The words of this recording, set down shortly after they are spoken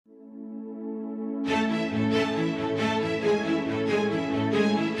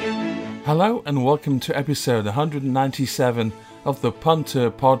Hello and welcome to episode 197 of the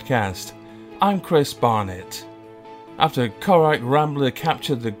Punter Podcast. I'm Chris Barnett. After Corach Rambler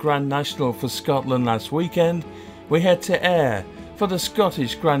captured the Grand National for Scotland last weekend, we head to Ayr for the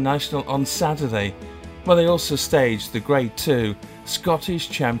Scottish Grand National on Saturday, where they also staged the Grade 2 Scottish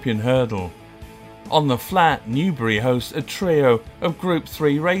Champion Hurdle. On the flat, Newbury hosts a trio of Group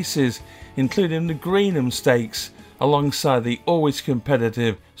 3 races, including the Greenham Stakes, alongside the always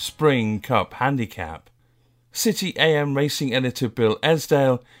competitive Spring Cup Handicap. City AM racing editor Bill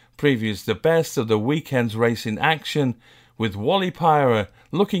Esdale previews the best of the weekend's racing action, with Wally Pyra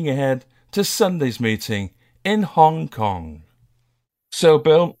looking ahead to Sunday's meeting in Hong Kong. So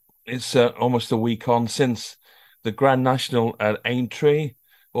Bill, it's almost a week on since the Grand National at Aintree.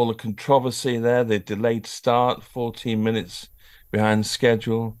 All the controversy there, the delayed start, 14 minutes behind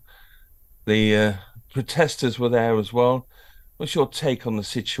schedule. The protesters were there as well. What's your take on the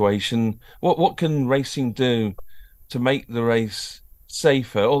situation? What can racing do to make the race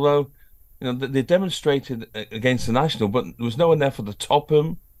safer? Although, they demonstrated against the National, but there was no one there for the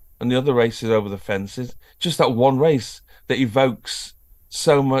Topham and the other races over the fences. Just that one race that evokes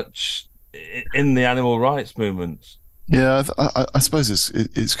so much in the animal rights movement. Yeah, I suppose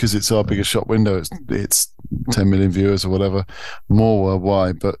it's because it's our biggest shop window. It's 10 million viewers or whatever, more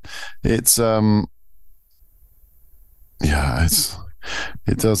worldwide. But it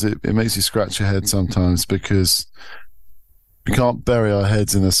makes you scratch your head sometimes, because we can't bury our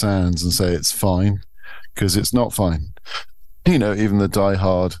heads in the sands and say it's fine, because it's not fine. Even the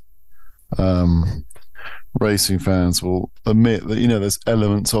diehard racing fans will admit that there's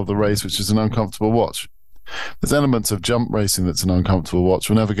elements of the race which is an uncomfortable watch. There's elements of jump racing that's an uncomfortable watch.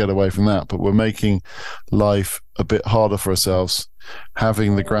 We'll never get away from that, but we're making life a bit harder for ourselves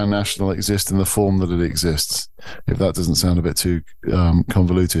having the Grand National exist in the form that it exists, if that doesn't sound a bit too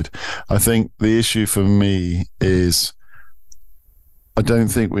convoluted. I think the issue for me is I don't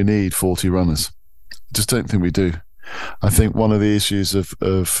think we need 40 runners. I just don't think we do. I think one of the issues of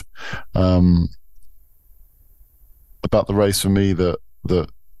about the race for me that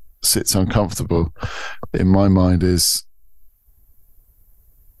sits uncomfortable in my mind is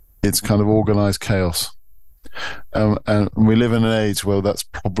it's kind of organized chaos, and we live in an age where that's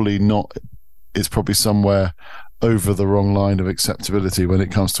probably not, it's probably somewhere over the wrong line of acceptability when it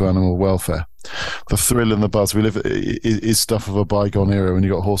comes to animal welfare. The thrill and the buzz we live is stuff of a bygone era, when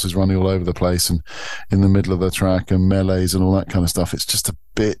you got horses running all over the place and in the middle of the track and melees and all that kind of stuff. It's just a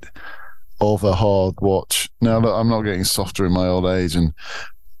bit of a hard watch. Now, look, I'm not getting softer in my old age,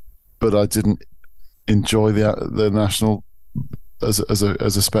 but I didn't enjoy the National as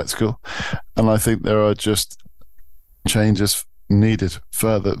a spectacle, and I think there are just changes needed,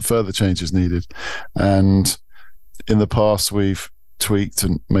 further changes needed. And in the past, we've tweaked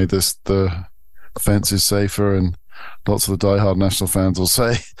and made the fences safer, and lots of the diehard National fans will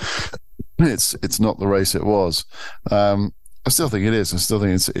say it's not the race it was. I still think it is. I still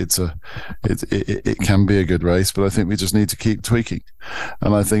think it can be a good race, but I think we just need to keep tweaking.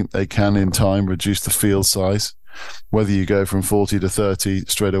 And I think they can, in time, reduce the field size. Whether you go from 40 to 30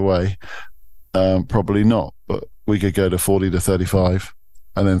 straight away, probably not. But we could go to 40 to 35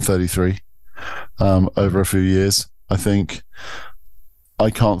 and then 33 over a few years. I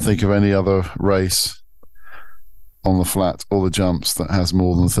can't think of any other race on the flat or the jumps that has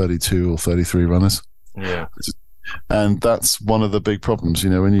more than 32 or 33 runners. Yeah. And that's one of the big problems,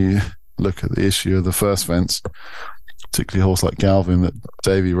 when you look at the issue of the first fence, particularly a horse like Galvin that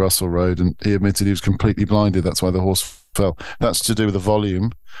Davy Russell rode, and he admitted he was completely blinded. That's why the horse fell. That's to do with the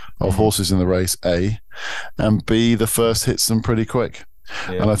volume of horses in the race, A, and B, the first hits them pretty quick.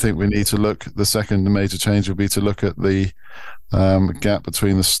 Yeah. And I think we need to look, the second major change would be to look at the gap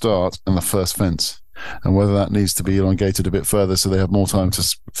between the start and the first fence, and whether that needs to be elongated a bit further so they have more time to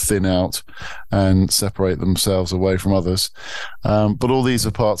thin out and separate themselves away from others. But all these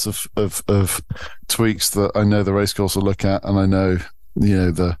are parts of tweaks that I know the racecourse will look at, and I know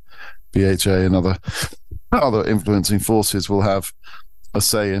the BHA and other influencing forces will have a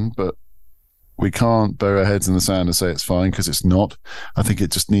say in, but we can't bury our heads in the sand and say it's fine, because it's not. I think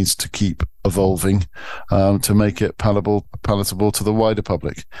it just needs to keep evolving to make it palatable to the wider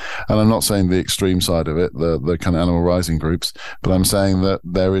public. And I'm not saying the extreme side of it, the kind of animal rising groups, but I'm saying that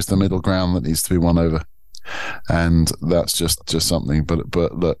there is the middle ground that needs to be won over. And that's just something. But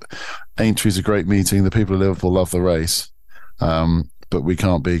look, Aintree's a great meeting. The people of Liverpool love the race. But we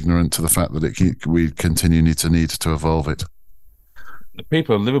can't be ignorant to the fact that we continue need to evolve it. The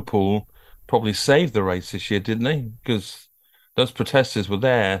people of Liverpool probably saved the race this year, didn't they? Because those protesters were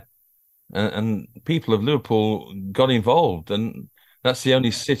there, and people of Liverpool got involved, and That's the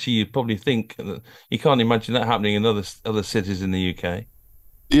only city you'd probably think that you can't imagine that happening in other cities in the UK.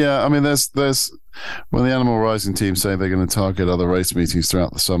 Yeah, I mean, there's when the Animal Rising team say they're going to target other race meetings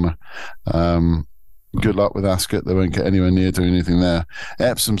throughout the summer. Um, Good luck with Ascot. They won't get anywhere near doing anything there.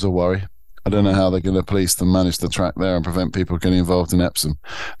 Epsom's a worry. I don't know how they're going to police and manage the track there and prevent people getting involved in Epsom.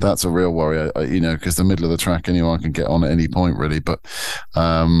 That's a real worry, because the middle of the track, anyone can get on at any point, really. But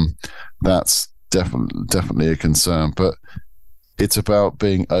that's definitely a concern. But it's about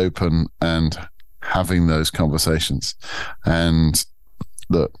being open and having those conversations. And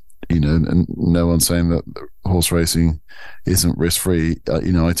look, and no one's saying that horse racing isn't risk free.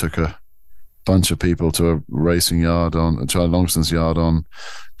 I took a bunch of people to a racing yard a Charlie Longston's yard on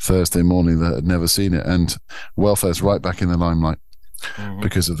Thursday morning that had never seen it, and welfare's right back in the limelight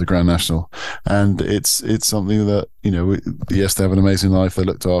because of the Grand National. And it's something that, yes, they have an amazing life, they're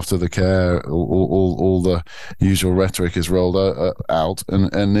looked after, the care, all the usual rhetoric is rolled out,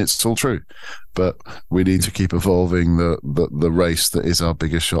 and it's all true, but we need to keep evolving the race that is our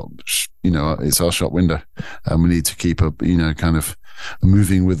biggest shop. It's our shop window, and we need to keep kind of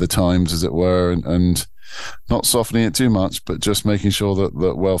moving with the times, as it were, and not softening it too much, but just making sure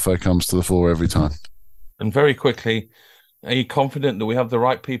that welfare comes to the fore every time. And very quickly, are you confident that we have the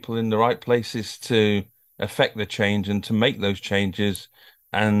right people in the right places to affect the change and to make those changes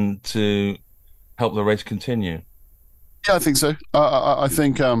and to help the race continue? Yeah, I think so. I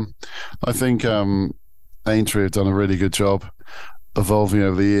think Aintree have done a really good job evolving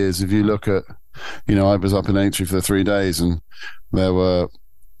over the years. If you look at, I was up in Aintree for the 3 days, and there were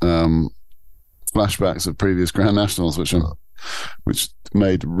flashbacks of previous Grand Nationals, which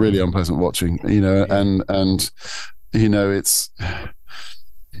made really unpleasant watching. It's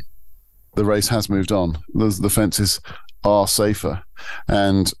the race has moved on. The fences are safer,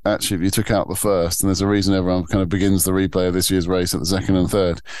 and actually, if you took out the first, and there's a reason everyone kind of begins the replay of this year's race at the second and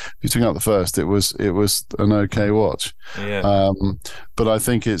third. If you took out the first, it was an okay watch. Yeah. But I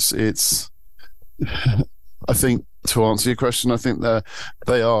think I think, to answer your question, I think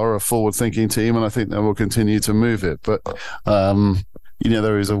they are a forward-thinking team, and I think they will continue to move it. But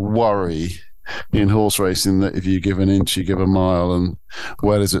there is a worry in horse racing that if you give an inch, you give a mile, and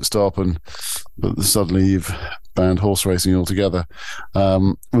where does it stop? And suddenly you've banned horse racing altogether.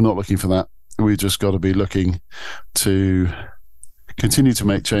 We're not looking for that. We've just got to be looking to continue to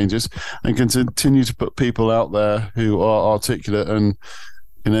make changes and continue to put people out there who are articulate and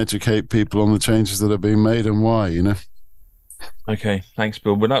can educate people on the changes that are being made and why. Okay, thanks,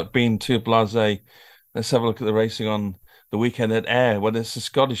 Bill. Without being too blasé, let's have a look at the racing on the weekend at Ayr. Well, it's the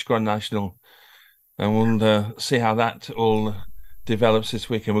Scottish Grand National, and we'll see how that all develops this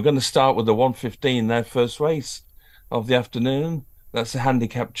weekend. We're going to start with the 1:15, their first race of the afternoon. That's a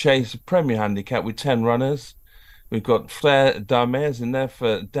handicap chase, a Premier handicap with 10 runners. We've got Flair Darmez in there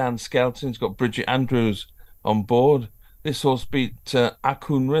for Dan Skelton. He's got Bridget Andrews on board. This horse beat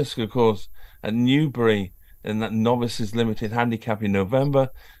Akun Risk, of course, at Newbury in that novices limited handicap in November,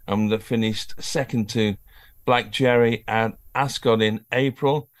 and that finished second to Black Jerry at Ascot in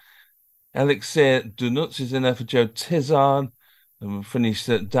April. Elixir Donuts is in there for Joe Tizard, and finished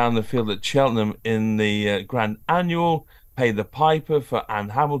down the field at Cheltenham in the Grand Annual. Pay the Piper for Anne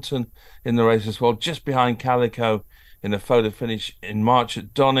Hamilton in the race as well, just behind Calico in a photo finish in March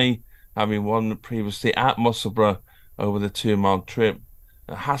at Donny, having won previously at Musselburgh over the 2-mile trip.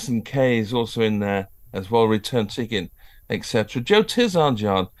 Hassan K is also in there as well, return ticket, etc. Joe Tizard,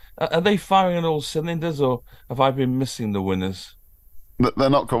 John, are they firing on all cylinders, or have I been missing the winners? They're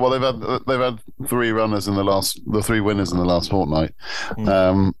not quite. Well, they've had 3 runners in the 3 winners in the last fortnight.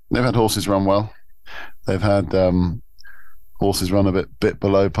 They've had horses run well. They've had horses run a bit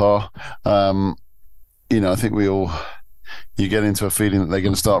below par. I think you get into a feeling that they're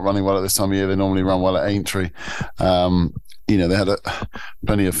going to start running well at this time of year. They normally run well at Aintree. They had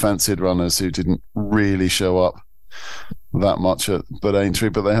plenty of fancied runners who didn't really show up that much at Aintree,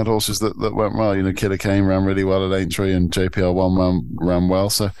 but they had horses that went well. Killer Kane ran really well at Aintree, and JPL1 ran well.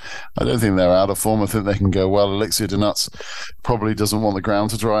 So I don't think they're out of form. I think they can go well. Elixir de Nuts probably doesn't want the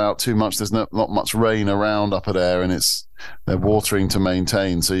ground to dry out too much. There's not much rain around up at Ayr, and they're watering to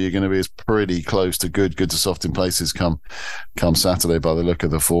maintain. So you're going to be as pretty close to good to soft in places come Saturday by the look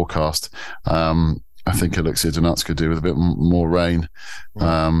of the forecast. I think Elixir de Nuts could do with a bit more rain.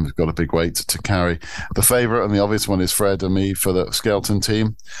 Got a big weight to carry. The favourite and the obvious one is Fred and me for the Skelton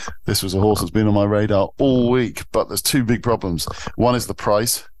team. This was a horse that's been on my radar all week, but there's 2 big problems. One is the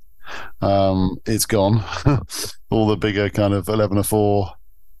price. It's gone. All the bigger kind of 11-4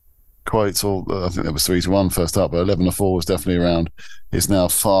 quotes, I think there was 3-1 first up, but 11-4 was definitely around. It's now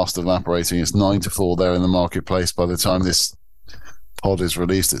fast evaporating. It's 9-4 there in the marketplace by the time this pod is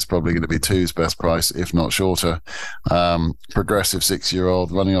released, it's probably going to be two's best price, if not shorter. Progressive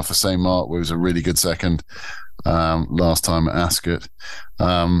 6-year-old running off the same mark, was a really good second last time at Ascot,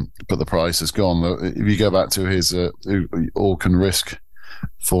 but the price has gone. If you go back to his all can risk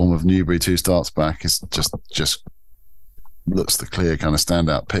form of Newbury 2 starts back, it's just looks the clear kind of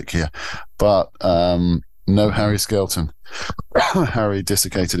standout pick here. But no Harry Skelton. Harry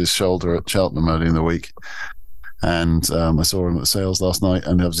dislocated his shoulder at Cheltenham early in the week, and I saw him at the sales last night,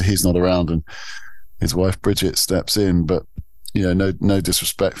 and obviously he's not around, and his wife Bridget steps in. But no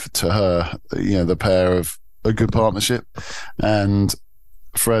disrespect to her, the pair of a good partnership, and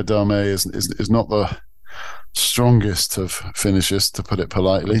Fred Darmé is not the strongest of finishers, to put it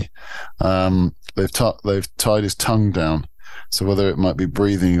politely. They've tied his tongue down, so whether it might be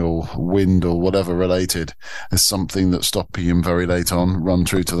breathing or wind or whatever related, is something that's stopping him very late on, run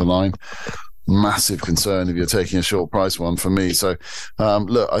true to the line. Massive concern if you're taking a short price one for me. So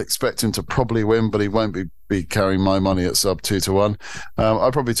look, I expect him to probably win, but he won't be carrying my money at sub 2-1.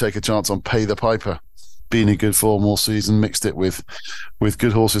 I'd probably take a chance on Pay the Piper. Been in good form all season, mixed it with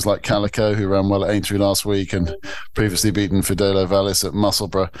good horses like Calico, who ran well at Aintree last week and previously beaten Fidelo Vallis at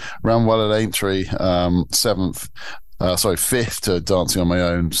Musselburgh. Ran well at Aintree, fifth to Dancing on My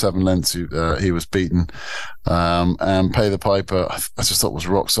Own, 7 lengths he was beaten. And Pay the Piper, I just thought was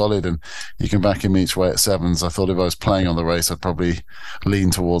rock solid, and you can back him each way at 7s. I thought if I was playing on the race, I'd probably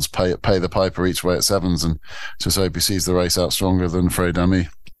lean towards Pay the Piper each way at 7s, and just hope he sees the race out stronger than Fred Darmé.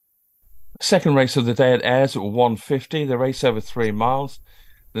 Second race of the day at Ayres at 150, the race over 3 miles.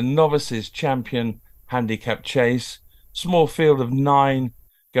 The Novices Champion Handicap Chase. Small field of 9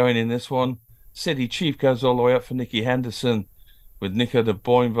 going in this one. City Chief goes all the way up for Nicky Henderson, with Nico de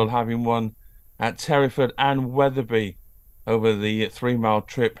Boinville having won at Terryford and Wetherby over the 3-mile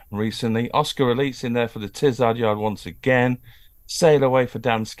trip recently. Oscar Elite's in there for the Tizard Yard once again. Sail Away for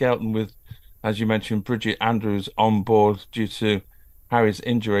Dan Skelton with, as you mentioned, Bridget Andrews on board due to Harry's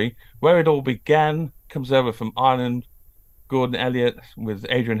injury. Where It All Began comes over from Ireland. Gordon Elliott with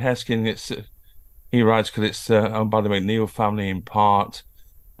Adrian Heskin. He rides because it's owned by the McNeil family in part.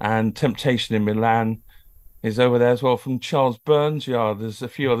 And Temptation in Milan is over there as well from Charles Burns' yard. There's a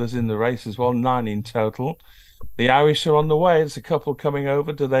few others in the race as well, 9 in total. The Irish are on the way. There's a couple coming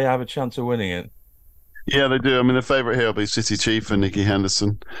over. Do they have a chance of winning it? Yeah, they do. I mean, the favourite here will be City Chief and Nicky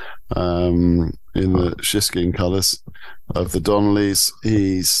Henderson in the Shiskin colours of the Donnellys.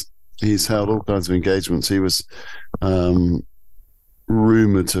 He's held all kinds of engagements. He was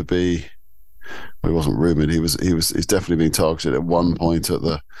rumoured to be. Well, he wasn't rumoured. He's definitely been targeted at one point at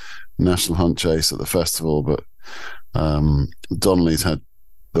the National Hunt Chase at the festival. But Donnelly's had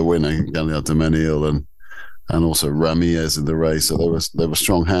the winner, Galliard de Menil, and also Ramirez in the race. So they were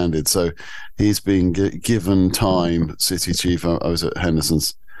strong-handed. So he's been given time. City Chief. I was at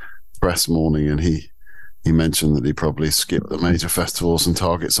Henderson's press morning, and he mentioned that he probably skipped the major festivals and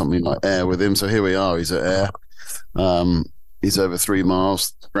target something like Ayr with him. So here we are. He's at Ayr. He's over 3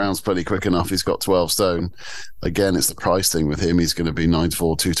 miles. Ground's pretty quick enough. He's got 12 stone. Again, it's the price thing with him. He's going to be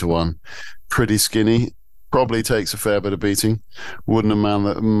 9-4, 2-1. Pretty skinny. Probably takes a fair bit of beating. Wouldn't a man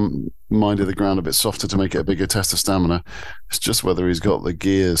that minded the ground a bit softer to make it a bigger test of stamina. It's just whether he's got the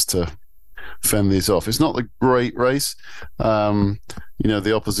gears to fend these off. It's not a great race.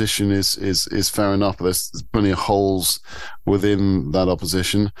 The opposition is fair enough, but there's plenty of holes within that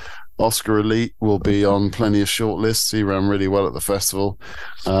opposition. Oscar Elite will be on plenty of short lists. He ran really well at the festival.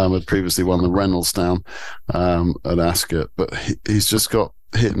 Had previously won the Reynoldsdown at Ascot, but he's just got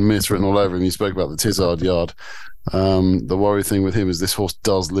hit and miss written all over him. You spoke about the Tizard Yard. The worry thing with him is this horse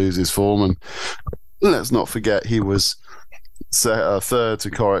does lose his form, and let's not forget he was third to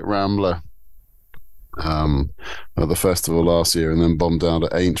Correct Rambler at the festival last year, and then bombed out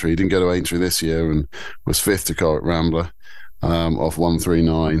at Aintree. He didn't go to Aintree this year and was fifth to Correct Rambler off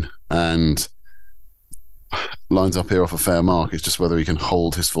 139, and lines up here off a fair mark. It's just whether he can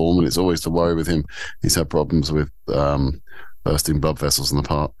hold his form, and it's always the worry with him. He's had problems with bursting blood vessels in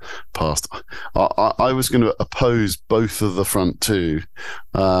the past. I was going to oppose both of the front two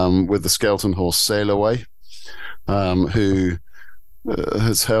with the Skelton horse Sail Away, who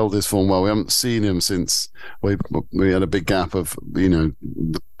has held his form well. We haven't seen him since we had a big gap of the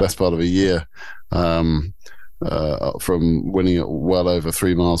best part of a year from winning it well over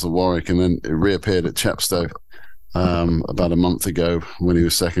 3 miles of Warwick, and then it reappeared at Chepstow about a month ago when he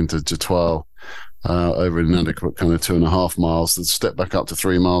was second to Jetoile over an inadequate kind of 2.5 miles. The step back up to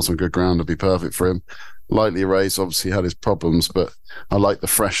 3 miles on good ground would be perfect for him. Lightly raced, obviously had his problems, but I like the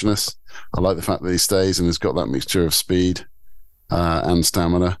freshness. I like the fact that he stays and has got that mixture of speed and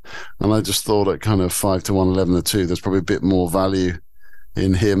stamina. And I just thought at kind of 5-1, 11-2, there's probably a bit more value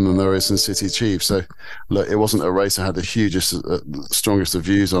in him than there is in City Chief. So, look, it wasn't a race I had the hugest, strongest of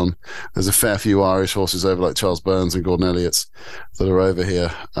views on. There's a fair few Irish horses over, like Charles Burns and Gordon Elliott's, that are over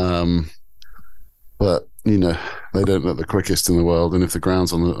here. But they don't look the quickest in the world, and if the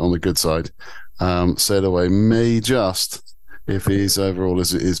ground's on the good side, Sail Away may just, if he's overall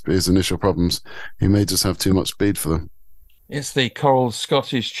his initial problems, he may just have too much speed for them. It's the Coral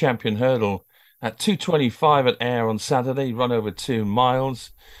Scottish Champion Hurdle at 2:25 at Ayr on Saturday, run over 2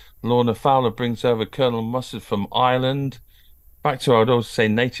 miles. Lorna Fowler brings over Colonel Mustard from Ireland. Back to, I'd always say,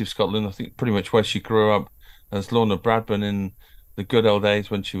 native Scotland, I think pretty much where she grew up as Lorna Bradburn in the good old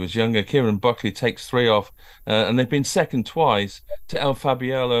days when she was younger. Kieran Buckley takes 3 off, and they've been second twice to El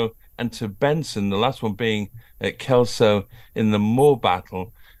Fabiolo and to Benson, the last one being at Kelso in the Moor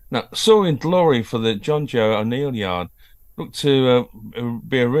Battle. Now, Soaring Glory for the John Joe O'Neill yard looked to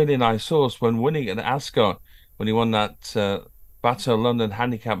be a really nice horse when winning at Ascot, when he won that Bateau London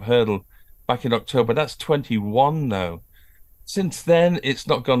Handicap Hurdle back in October. That's 21 though. Since then, it's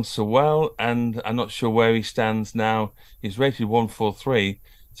not gone so well, and I'm not sure where he stands now. He's rated 143,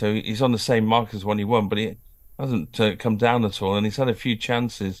 so he's on the same mark as when he won, but he hasn't come down at all, and he's had a few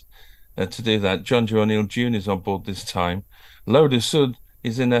chances to do that. John Joe O'Neill Jr. is on board this time. Loda Sud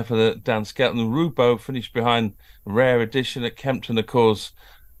is in there for the Dan Skelton. Rubo finished behind Rare Edition at Kempton, of course,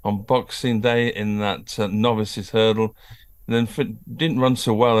 on Boxing Day in that novices hurdle. And then didn't run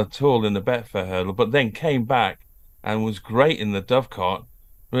so well at all in the Betfair hurdle, but then came back and was great in the Dovecot.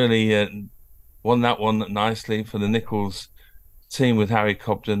 Really won that one nicely for the Nichols team with Harry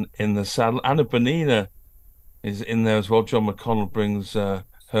Cobden in the saddle. Anna Bonina is in there as well. John McConnell brings her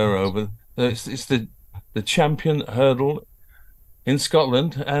over. It's the champion hurdle in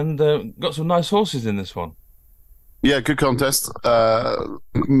Scotland, and got some nice horses in this one. Yeah, good contest.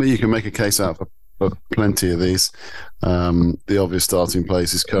 You can make a case out for plenty of these. The obvious starting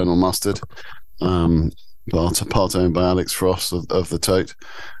place is Colonel Mustard, part owned by Alex Frost of the Tote,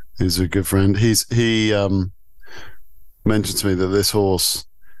 who's a good friend. He mentioned to me that this horse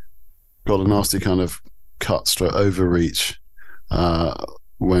got a nasty kind of overreach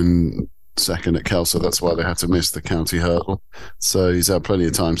when second at Kelso. That's why they had to miss the county hurdle. So he's had plenty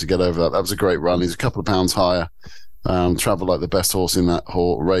of time to get over that. That was a great run. He's a couple of pounds higher. Travelled like the best horse in that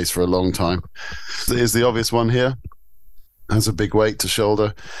race for a long time. Here's the obvious one here. Has a big weight to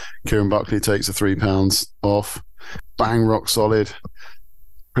shoulder. Kieran Buckley takes a £3 off. Bang, rock solid.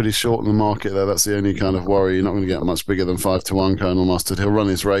 Pretty short in the market there. That's the only kind of worry. You're not going to get much bigger than 5-1. Colonel Mustard. He'll run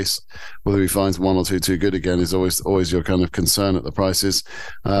his race. Whether he finds one or two too good again is always your kind of concern at the prices.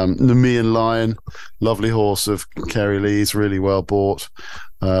 Nemean Lion, lovely horse of Kerry Lee's, really well bought.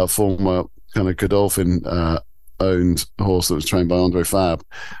 Former kind of Godolphin owned horse that was trained by Andre Fab.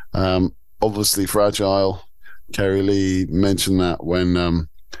 Obviously fragile. Kerry Lee mentioned that when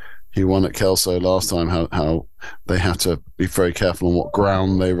he won at Kelso last time, how they had to be very careful on what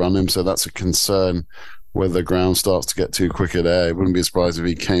ground they run him. So that's a concern, whether the ground starts to get too quick at Ayr. It wouldn't be surprised if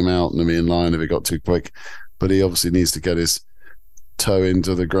he came out Nemean Lion if it got too quick, but he obviously needs to get his toe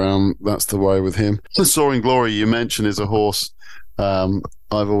into the ground. That's the way with him. The Soaring Glory you mentioned is a horse I've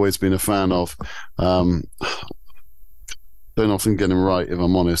always been a fan of. Don't often get him right, if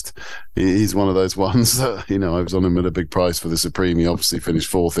I'm honest. He's one of those ones that, I was on him at a big price for the Supreme. He obviously finished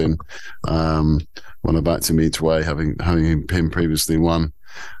fourth in when I backed him each way, having him previously won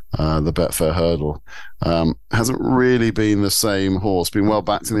the Betfair hurdle. Hasn't really been the same horse. Been well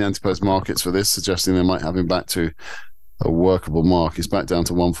backed in the anti-post markets for this, suggesting they might have him back to a workable mark. He's back down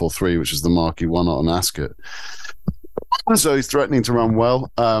to 143, which is the mark he won on Ascot. So he's threatening to run well.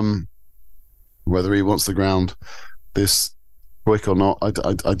 Whether he wants the ground this quick or not,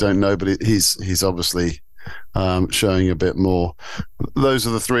 I don't know, but he's obviously showing a bit more. Those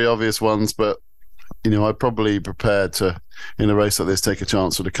are the three obvious ones, but I'd probably be prepared to, in a race like this, take a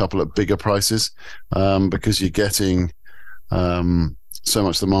chance with a couple of bigger prices, because you're getting so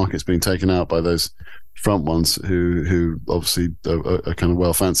much of the market's being taken out by those front ones who obviously are kind of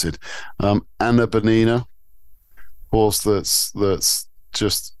well fancied. Anna Bonina, horse that's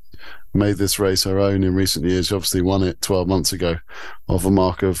just made this race her own in recent years. She obviously won it 12 months ago off a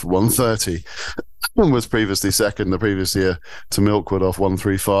mark of 130 and was previously second the previous year to Milkwood off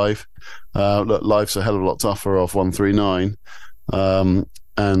 135. Look, life's a hell of a lot tougher off 139,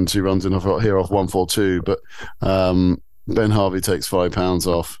 and she runs in here off 142, but Ben Harvey takes £5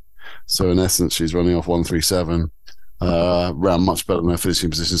 off, so in essence she's running off 137. Ran much better than her finishing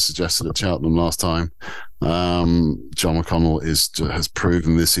position suggested at Cheltenham last time. John McConnell has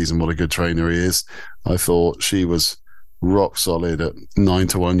proven this season what a good trainer he is. I thought she was rock solid at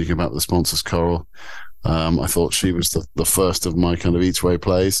 9-1. You can back the sponsors Coral. I thought she was the first of my kind of each way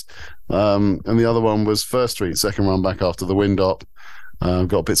plays. And the other one was First Street, second run back after the wind up.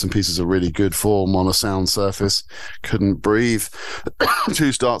 Got bits and pieces of really good form on a sound surface. Couldn't breathe.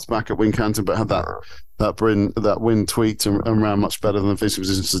 2 starts back at Wincanton, but had that wind tweaked and ran much better than the fishing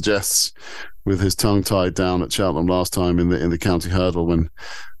position suggests, with his tongue tied down at Cheltenham last time in the county hurdle when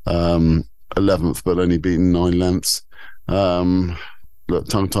 11th, but only beaten 9 lengths. Look,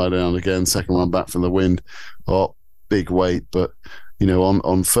 tongue tied down again. Second run back from the wind. Oh, big weight, but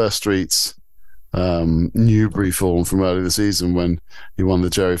on First Street's Newbury form from early the season when he won the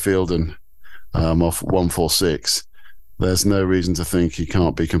Jerry Fielden off 146. There's no reason to think he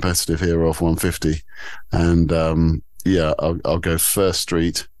can't be competitive here off 150. And I'll go First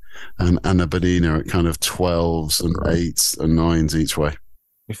Street and Anna Bonina at kind of 12s and 8s and 9s each way.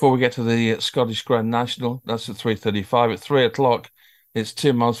 Before we get to the Scottish Grand National, that's at 3:35. At 3 o'clock, it's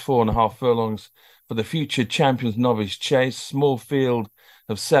 2 miles, 4.5 furlongs for the future champions novice chase. Small field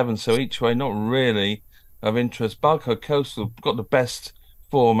of 7, so each way, not really of interest. Balco Coastal got the best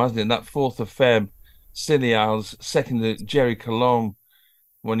form, hasn't it? That 4th of Feb, Scilly Isles, second to Jerry Colombe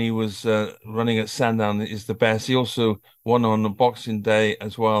when he was running at Sandown is the best. He also won on the Boxing Day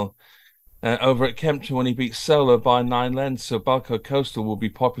as well. Over at Kempton when he beat Solo by 9 lengths, so Balco Coastal will be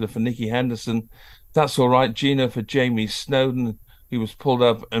popular for Nicky Henderson. That's all right. Gino for Jamie Snowden, who was pulled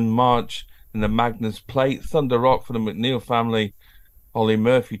up in March in the Magnus Plate. Thunder Rock for the McNeil family. Ollie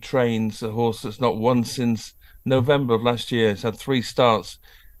Murphy trains a horse that's not won since November of last year. He's had 3 starts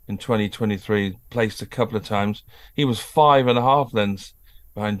in 2023, placed a couple of times. He was 5.5 lengths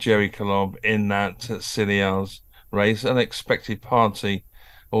behind Jerry Colombe in that Scilly Isles race. Unexpected Party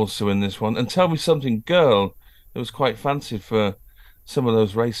also in this one. And Tell Me Something Girl, it was quite fancied for some of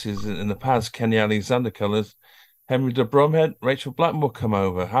those races in the past. Kenny Alexander colours. Henry de Bromhead, Rachel Blackmore come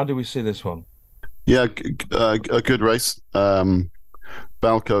over. How do we see this one? Yeah, a good race.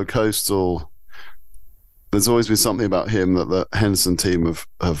 Balco Coastal, there's always been something about him that the Henderson team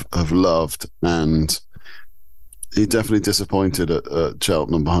have loved, and he definitely disappointed at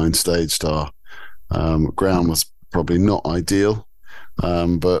Cheltenham behind Stage Star. Ground was probably not ideal,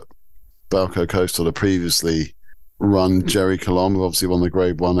 but Balco Coastal had previously run Jerry Colombe, who obviously won the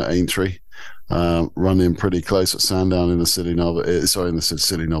Grade 1 at Aintree, running pretty close at Sandown in the Scilly Novices,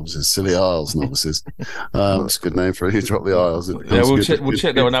 Scilly Isles Novices. It's a good name for it. You drop the Isles. Yeah, we'll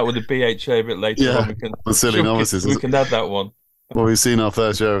check that one out with the BHA a bit later. Yeah, the Scilly Novices. We can add that one. Well, we've seen our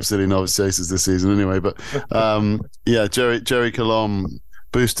fair share of Scilly Novice chases this season anyway, but Jerry Colombe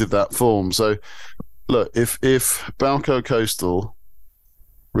boosted that form. So look, if Balco Coastal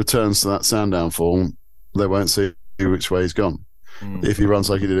returns to that Sandown form, they won't see which way he's gone. If he runs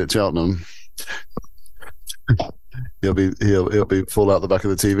like he did at Cheltenham, he'll be fall out the back of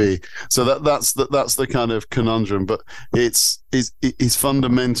the TV. So that's the kind of conundrum. But it's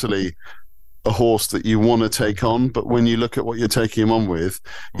fundamentally a horse that you want to take on, but when you look at what you're taking him on with,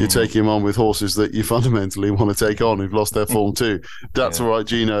 you're taking him on with horses that you fundamentally want to take on who've lost their form too. That's all right.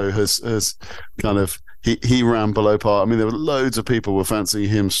 Gino has kind of he ran below par. I mean, there were loads of people were fancying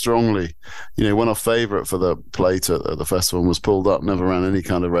him strongly. Went off favourite for the plate at the festival and was pulled up, never ran any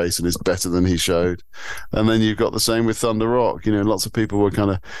kind of race and is better than he showed. And then you've got the same with Thunder Rock. Lots of people were kind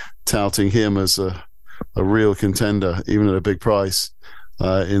of touting him as a real contender, even at a big price.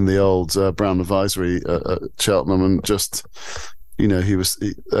 In the old Brown Advisory at Cheltenham, and just he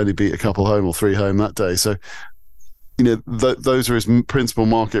only beat a couple home or 3 home that day. So those are his principal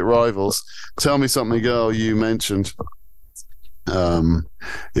market rivals. Tell Me Something Girl, you mentioned,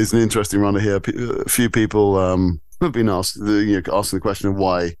 is an interesting runner here. A few people have been asking the question of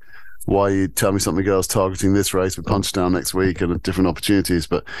why you Tell Me Something Girl's targeting this race with Punchdown next week and different opportunities,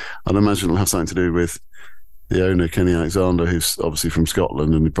 but I'd imagine it'll have something to do with the owner, Kenny Alexander, who's obviously from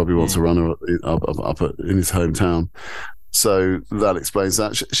Scotland, and he probably wants a runner up in his hometown. So that explains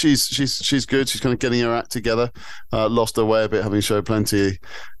that. She's good. She's kind of getting her act together. Lost her way a bit, having showed plenty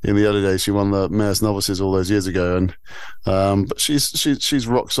in the early days. She won the Mayor's Novices all those years ago, and but she's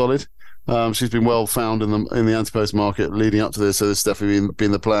rock solid. She's been well found in the anti-post market leading up to this, so this has definitely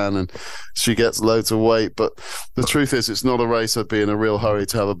been the plan, and she gets loads of weight. But the truth is, it's not a race I'd be in a real hurry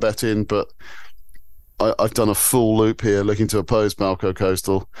to have a bet in, but I've done a full loop here looking to oppose Balco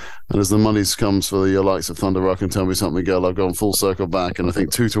Coastal, and as the money comes for your likes of Thunder Rock and Tell Me Something Girl, I've gone full circle back, and I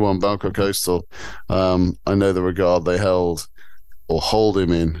think 2-1 Balco Coastal. I know the regard they held or hold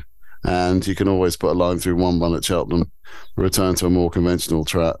him in, and you can always put a line through 1 run at Cheltenham, return to a more conventional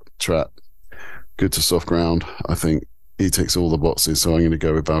trap, good to soft ground. I think he ticks all the boxes, so I'm going to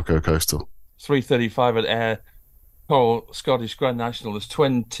go with Balco Coastal. 3:35 at Ayr. Scottish Grand National. There's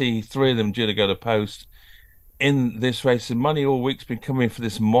 23 of them due to go to post. in this race. The money all week's been coming for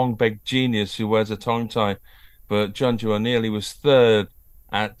this Mongbeg genius who wears a tongue tie. But John Joe O'Neill, he was third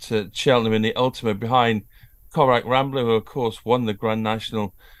at Cheltenham in the Ultimate behind Corach Rambler, who, of course, won the Grand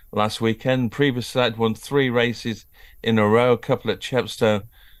National last weekend. Previous to that, won 3 races in a row, a couple at Chepstow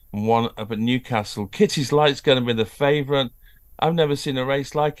and one up at Newcastle. Kitty's Light's going to be the favourite. I've never seen a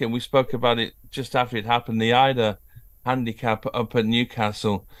race like it. We spoke about it just after it happened, the Ida handicap up at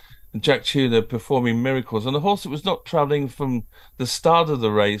Newcastle. And Jack Tudor performing miracles. And the horse that was not travelling from the start of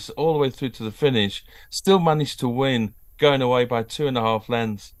the race all the way through to the finish still managed to win, going away by 2.5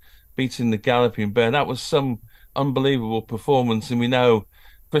 lengths, beating the Galloping Bear. That was some unbelievable performance. And we know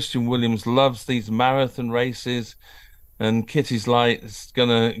Christian Williams loves these marathon races, and Kitty's Light is going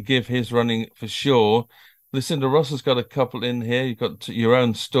to give his running for sure. Lucinda Russell's got a couple in here. You've got Your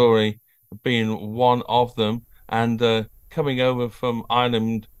Own Story being one of them. And coming over from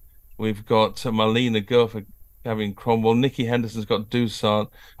Ireland, we've got Marlena Gurfer having Cromwell. Nicky Henderson's got Dusart.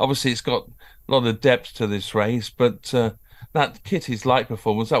 Obviously, it's got a lot of depth to this race, but that Kitty's Light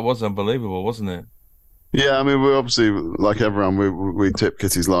performance, that was unbelievable, wasn't it? Yeah, I mean, we obviously, like everyone, we tipped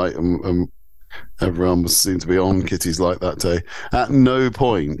Kitty's Light, and everyone seemed to be on Kitty's Light that day. At no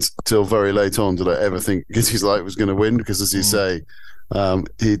point till very late on did I ever think Kitty's Light was going to win, because, as you say,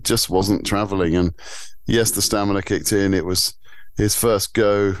 he just wasn't travelling. And yes, the stamina kicked in. It was his first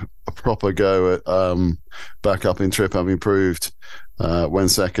go, a proper go at back up in trip, having proved when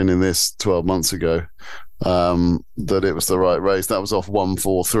second in this 12 months ago that it was the right race. That was off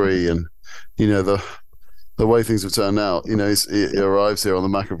 143, and the way things have turned out, he arrives here on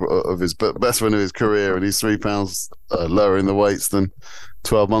the back of his best win of his career, and he's 3 pounds lower in the weights than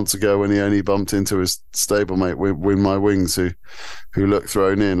 12 months ago when he only bumped into his stablemate, Win My Wings, who looked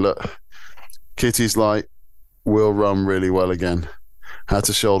thrown in. Look, Kitty's Light will run really well again. Had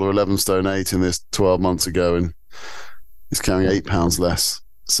to shoulder 11 stone 8 in this 12 months ago, and he's carrying 8 pounds less.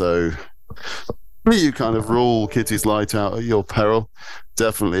 So you kind of rule Kitty's Light out at your peril.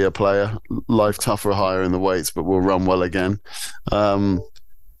 Definitely a player. Life tougher, higher in the weights, but will run well again.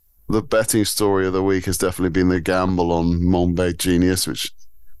 The betting story of the week has definitely been the gamble on Mongbeg Genius, which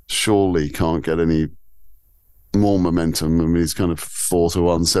surely can't get any more momentum. I mean, he's kind of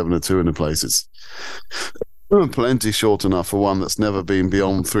 4-1, 7-2 in the place. It's plenty short enough for one that's never been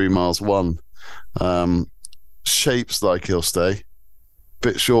beyond 3 miles 1. Shapes like he'll stay.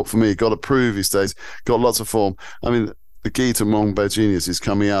 Bit short for me. Got to prove he stays. Got lots of form. I mean, the key to Mongbeg Genius is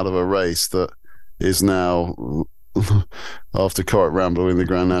coming out of a race that is now, after Corach Rambler in the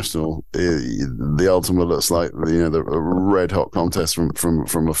Grand National, the Ultimate looks like the red hot contest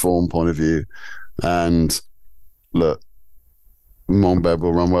from a form point of view. And look, Mongbeg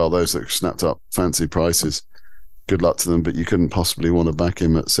will run well. Those that snapped up fancy prices, good luck to them. But you couldn't possibly want to back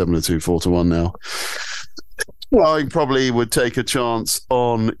him at 7-2, 4-1 now. Well, I probably would take a chance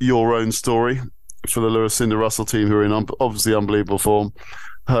on Your Own Story for the Lucinda Russell team, who are in obviously unbelievable form.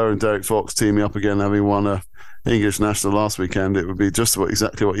 Her and Derek Fox teaming up again, having won a English national last weekend. It would be just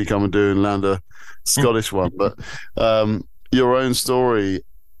exactly what you come and do and land a Scottish one. But Your Own Story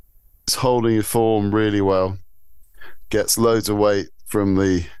is holding your form really well. Gets loads of weight from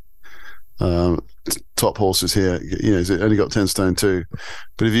the top horses here. He's only got 10 stone 2.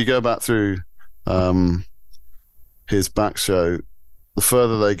 But if you go back through his back show, the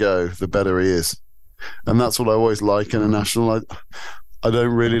further they go, the better he is. And that's what I always like in a national. I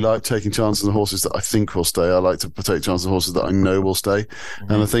don't really like taking chances on horses that I think will stay. I like to take chances on horses that I know will stay.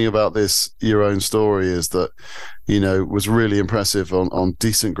 Mm-hmm. And the thing about this Your Own Story is that, was really impressive on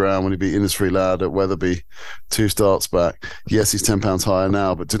decent ground when he beat Innisfree Lad at Wetherby 2 starts back. Yes, he's 10 pounds higher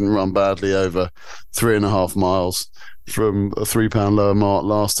now, but didn't run badly over 3.5 miles from a 3 pound lower mark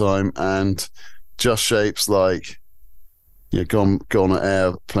last time. And just shapes like, gone at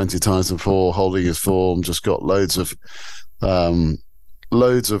air plenty of times before, holding his form, just got loads of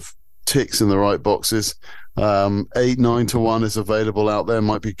ticks in the right boxes. 8-9-1 is available out there.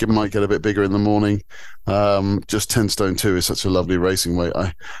 Might get a bit bigger in the morning. Just 10 stone 2 is such a lovely racing weight.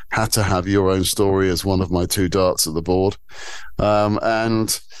 I had to have Your Own Story as one of my 2 darts at the board.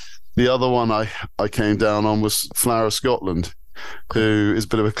 And the other one I came down on was Flower of Scotland, who is a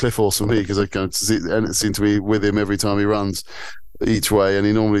bit of a cliff horse for me, because I can see, and it seemed to be with him every time he runs each way, and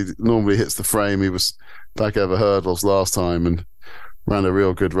he normally hits the frame. He was back over hurdles last time and ran a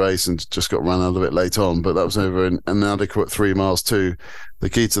real good race and just got run out of it late on, but that was over an inadequate 3 miles too. The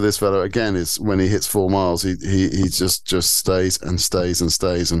key to this fellow again is when he hits 4 miles, he just stays and stays and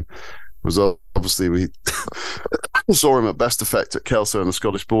stays, and was obviously we saw him at best effect at Kelso and the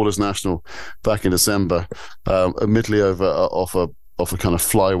Scottish Borders National back in December, admittedly off off a kind of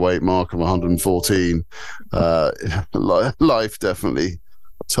flyweight mark of 114. Life definitely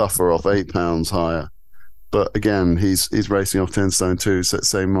tougher off £8 higher. But again, he's racing off 10 stone too, so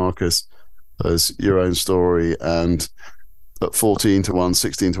same mark as Your Own Story, and at 14 to 1,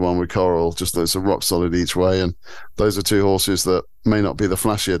 16 to 1 with Coral, just those are rock solid each way. And those are two horses that may not be the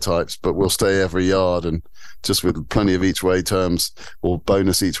flashier types, but will stay every yard, and just with plenty of each way terms or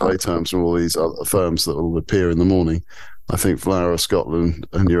bonus each way terms from all these other firms that will appear in the morning. I think Flower of Scotland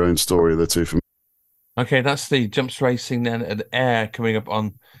and Your Own Story are the two for me. Okay, that's the jumps racing then at Ayr coming up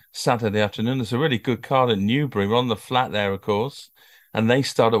on Saturday afternoon. There's a really good card at Newbury. We're on the flat there, of course, and they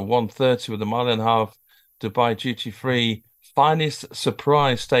start at 1:30 with a mile and a half Dubai duty free finest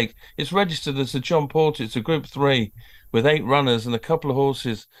surprise stake. It's registered as a John Porter. It's a Group 3 with 8 runners and a couple of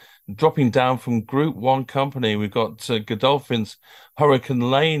horses dropping down from Group 1 company. We've got Godolphin's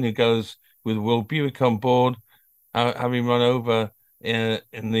Hurricane Lane, who goes with Will Buick on board, having run over in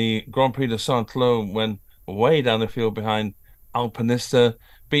the Grand Prix de Saint-Cloud when way down the field behind Alpinista,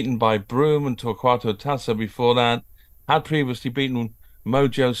 beaten by Broome and Torquato Tasso before that. Had previously beaten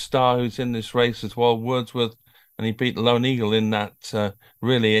Mojo Star, who's in this race as well, Wordsworth, and he beat Lone Eagle in that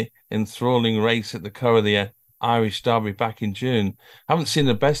really enthralling race at the Curragh of the Irish Derby back in June. Haven't seen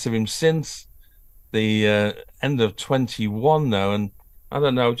the best of him since the end of 21 though, and I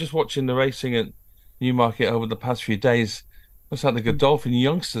don't know, just watching the racing at Newmarket over the past few days, looks like the Godolphin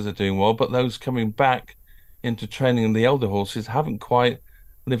youngsters are doing well, but those coming back into training, the elder horses, haven't quite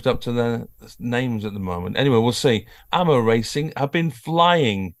lived up to their names at the moment. Anyway, we'll see. Ammo Racing have been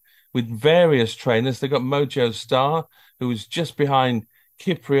flying with various trainers. They've got Mojo Star, who is just behind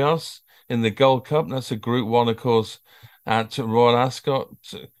Kyprios in the Gold Cup. That's a Group 1, of course, at Royal Ascot.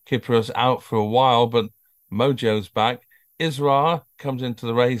 Kyprios out for a while, but Mojo's back. Isra comes into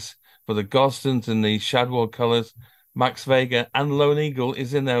the race for the Gostons in the Shadwell colours. Max Vega and Lone Eagle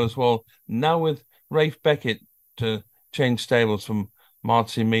is in there as well. Now with Rafe Beckett to change stables from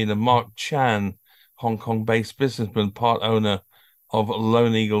Martin Mead and Mark Chan, Hong Kong-based businessman, part owner of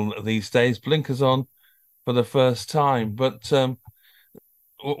Lone Eagle these days. Blinkers on for the first time. But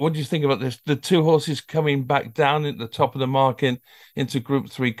what do you think about this? The two horses coming back down at the top of the market into Group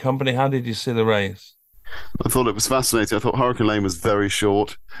 3 company. How did you see the race? I thought it was fascinating. I thought Hurricane Lane was very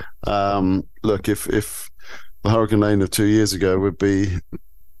short. Look, if the Hurricane Lane of 2 years ago would be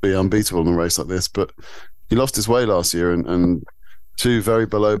unbeatable in a race like this, but he lost his way last year and two very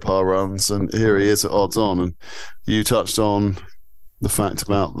below par runs, and here he is at odds on. And you touched on the fact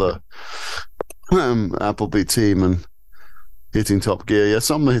about the Appleby team and hitting top gear. Yeah,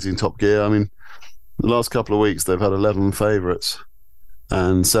 some are hitting top gear. I mean, the last couple of weeks they've had 11 favourites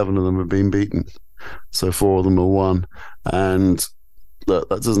and 7 of them have been beaten, so 4 of them are won. And that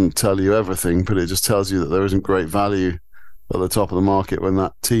doesn't tell you everything, but it just tells you that there isn't great value at the top of the market when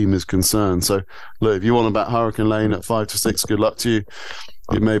that team is concerned. So look, if you want to back Hurricane Lane at 5 to 6, good luck to you.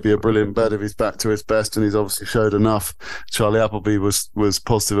 It may be a brilliant bet if he's back to his best, and he's obviously showed enough. Charlie Appleby was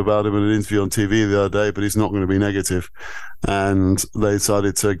positive about him in an interview on TV the other day, but he's not going to be negative. And they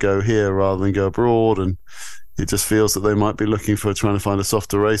decided to go here rather than go abroad, and it just feels that they might be looking for trying to find a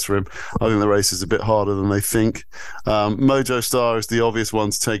softer race for him. I think the race is a bit harder than they think. Mojo Star is the obvious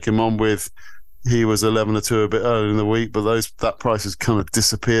one to take him on with. He was 11-2 a bit earlier in the week, but that price has kind of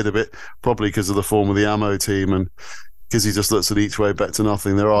disappeared a bit, probably because of the form of the Ammo team and because he just looks at each way bet to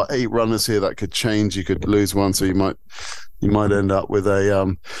nothing. There are 8 runners here that could change. You could lose one, so you might end up with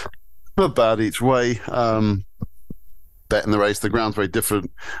a bad each way bet in the race. The ground's very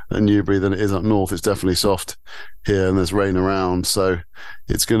different at Newbury than it is up north. It's definitely soft here, and there's rain around, so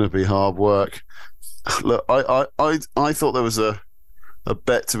it's going to be hard work. Look, I thought there was a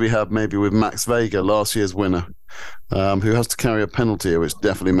bet to be had maybe with Max Vega, last year's winner, who has to carry a penalty, which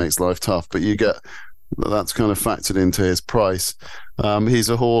definitely makes life tough. But that's kind of factored into his price. He's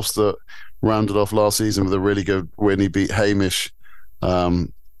a horse that rounded off last season with a really good win. He beat Hamish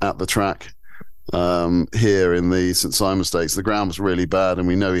at the track here in the St Simon Stakes. The ground was really bad, and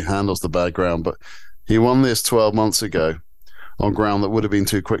we know he handles the bad ground, but he won this 12 months ago on ground that would have been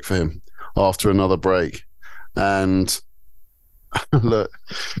too quick for him after another break. And look,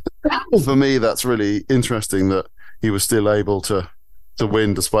 for me, that's really interesting that he was still able to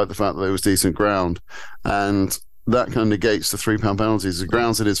win despite the fact that it was decent ground. And that kind of negates the £3 penalties. The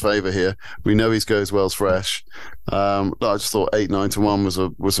ground's in his favour here. We know he goes Wells fresh. I just thought 8-9 to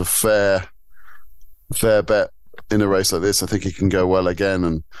 1 was a fair bet in a race like this. I think he can go well again.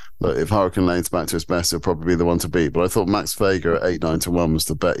 And look, if Hurricane Lane's back to his best, he'll probably be the one to beat. But I thought Max Vega at 8-9 to 1 was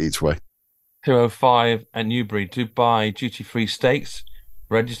the bet each way. 205 at Newbury, Dubai duty-free stakes,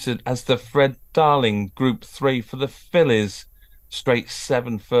 registered as the Fred Darling Group 3 for the fillies. straight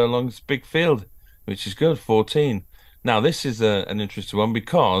 7 furlongs, big field, which is good, 14. Now, this is an interesting one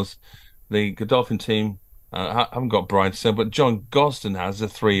because the Godolphin team haven't got Bridestone, but John Gosden has a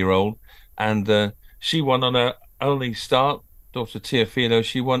 3-year-old, and she won on her only start, daughter Tiafino.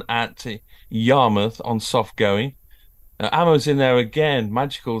 She won at Yarmouth on soft going. Ammo's in there again.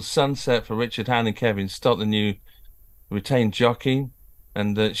 Magical Sunset for Richard Han and Kevin Stott, the new retained jockey.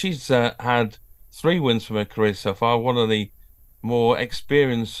 And she's had 3 wins from her career so far. One of the more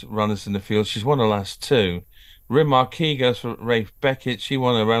experienced runners in the field. She's won her last 2. Rim Marquis goes for Rafe Beckett. She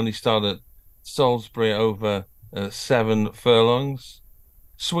won her only start at Salisbury over 7 furlongs.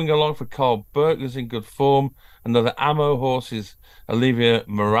 Swing Along for Carl Burke, who's in good form. Another Ammo horse is Olivia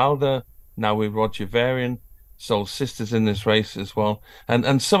Meralda, now with Roger Varian. Soul Sisters in this race as well.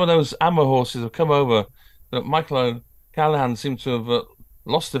 And some of those Ammo horses have come over. Michael O'Callaghan seems to have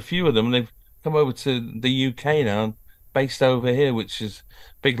lost a few of them, and they've come over to the UK now, based over here, which is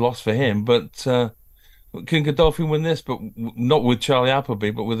a big loss for him. But can Godolphin win this? But not with Charlie Appleby,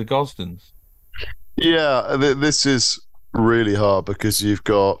 but with the Gosdens. Yeah, this is really hard because you've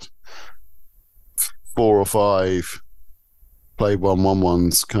got 4 or 5 play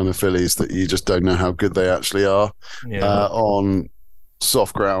 1-1-1s kind of fillies that you just don't know how good they actually are on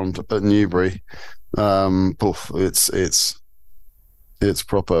soft ground at Newbury. It's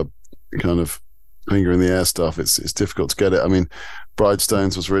proper kind of finger in the air stuff. It's difficult to get it. I mean,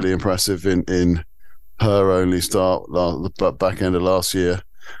 Bridestones was really impressive in her only start the back end of last year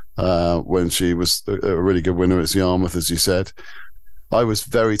when she was a really good winner at Yarmouth, as you said. I was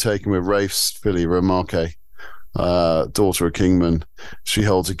very taken with Rafe's filly Remarque, daughter of Kingman. She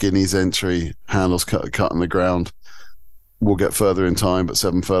holds a Guineas entry, handles cut on the ground. We'll get further in time, but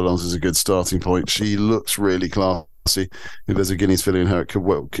 7 furlongs is a good starting point. She looks really classy. If there's a Guineas filly in her, it could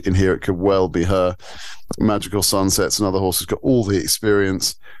well be her. Magical Sunset's another horse who's got all the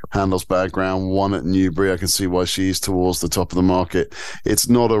experience, handles bad ground, won at Newbury. I can see why she's towards the top of the market. It's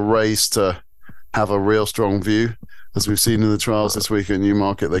not a race to have a real strong view. As we've seen in the trials this week at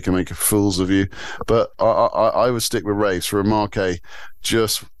Newmarket, they can make fools of you. But I would stick with Race. Remarque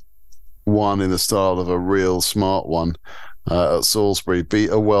just won in the style of a real smart one at Salisbury,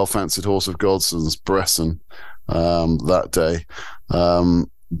 beat a well-fancied horse of Godson's, Bresson, that day.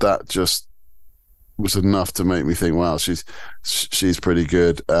 That just was enough to make me think, wow, she's pretty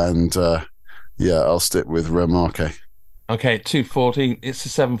good. And I'll stick with Remarque. Okay, 2:14. It's a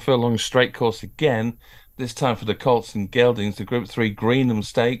 7 furlong straight course again. This time for the Colts and Geldings, the Group 3 Greenham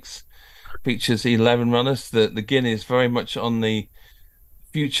Stakes. Features 11 runners. The Guineas very much on the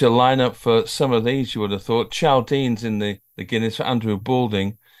future lineup for some of these, you would have thought. Chaldean's in the Guineas for Andrew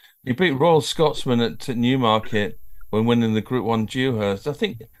Balding. He beat Royal Scotsman at Newmarket when winning the Group 1 Dewhurst. I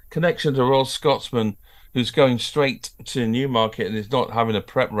think connection to Royal Scotsman, who's going straight to Newmarket and is not having a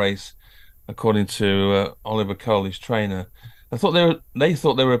prep race, according to Oliver Coley's trainer. They thought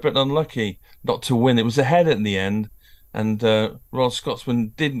they were a bit unlucky not to win. It was ahead at the end, and Royal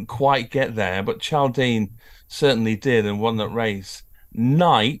Scotsman didn't quite get there, but Chaldean certainly did and won that race.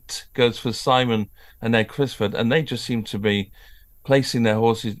 Knight goes for Simon and Ed Crisford, and they just seem to be placing their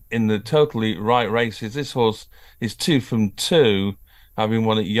horses in the totally right races. This horse is 2 from 2, having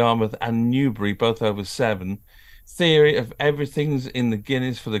won at Yarmouth and Newbury, both over 7. Theory of Everything's in the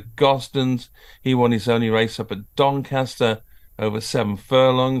Guineas for the Gosdens. He won his only race up at Doncaster over 7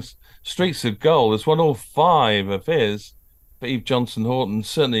 furlongs. Streets of Gold has won all 5 of his. But Eve Johnson Horton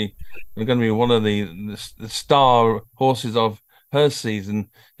certainly going to be one of the star horses of her season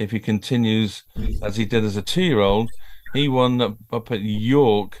if he continues as he did as a 2-year-old. He won up at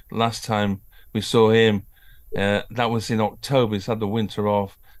York last time we saw him. That was in October. He's had the winter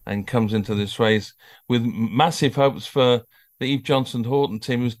off and comes into this race with massive hopes for the Eve Johnson Horton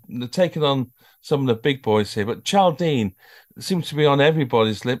team, who's taken on some of the big boys here. But Chaldean seems to be on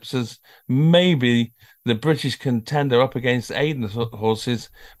everybody's lips as maybe the British contender up against Aiden's horses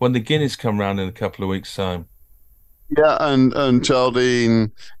when the Guineas come round in a couple of weeks' time. Yeah, and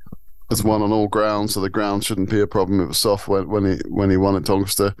Chaldean has won on all grounds, so the ground shouldn't be a problem. It was soft when he won at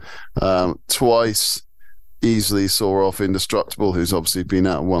Doncaster. Twice easily saw off Indestructible, who's obviously been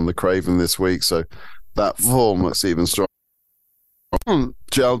out and won the Craven this week, so that form looks even stronger.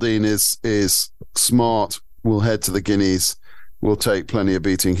 Chaldean is smart, will head to the Guineas, will take plenty of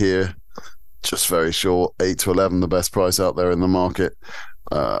beating here. Just very short, 8 to 11, the best price out there in the market.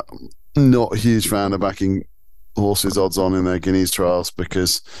 Not a huge fan of backing horses odds on in their Guineas trials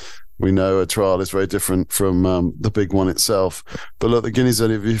because we know a trial is very different from the big one itself. But look, the Guineas are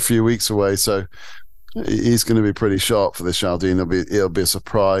only a few weeks away, so he's going to be pretty sharp for this Chaldean. It'll be a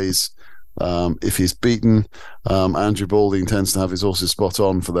surprise If he's beaten, Andrew Balding tends to have his horses spot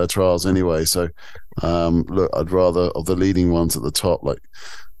on for their trials anyway. So, look, I'd rather, of the leading ones at the top,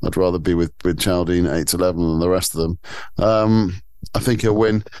 I'd rather be with Chaldine at 8-11 than the rest of them. I think he'll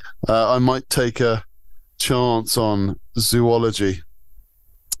win. I might take a chance on Zoology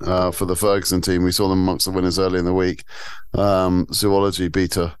for the Ferguson team. We saw them amongst the winners early in the week. Zoology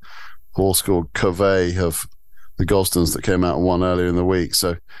beat a horse called Covey of the Gosdens that came out and won earlier in the week.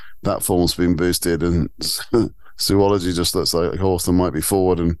 So that form's been boosted, and Zoology just looks like a horse that might be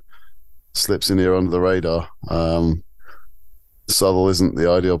forward and slips in here under the radar. Southall isn't the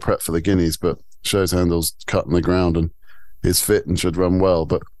ideal prep for the Guineas, but shows handles cutting the ground and is fit and should run well.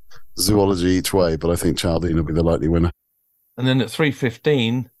 But Zoology each way, but I think Chaldine will be the likely winner. And then at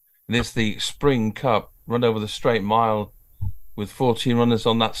 3:15, there's the Spring Cup run over the straight mile with 14 runners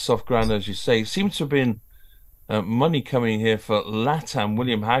on that soft ground, as you say. It seems to have been money coming here for Latam.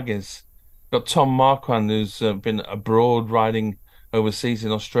 William Haggis got Tom Marquand, who's been abroad riding overseas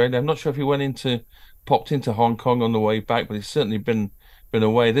in Australia. I'm not sure if he popped into Hong Kong on the way back, but he's certainly been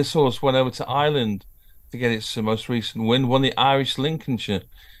away. This horse went over to Ireland to get its most recent win, won the Irish Lincolnshire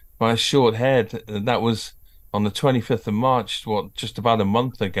by a short head. That was on the 25th of March, just about a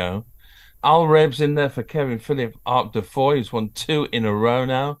month ago. Al Reb's in there for Kevin Phillip, Arc de Foy, who's won 2 in a row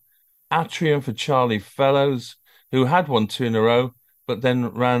now. Atrium for Charlie Fellows, who had won 2 in a row, but then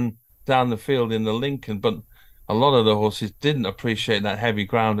ran down the field in the Lincoln. But a lot of the horses didn't appreciate that heavy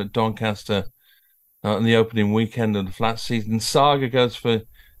ground at Doncaster on the opening weekend of the flat season. Saga goes for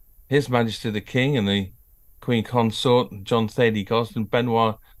His Majesty the King and the Queen Consort. John Thady Gosden.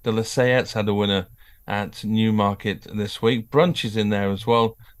 Benoit de la Sayette's had a winner at Newmarket this week. Brunch is in there as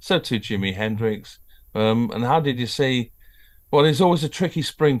well. So too Jimi Hendrix. And how did you see? Well, it's always a tricky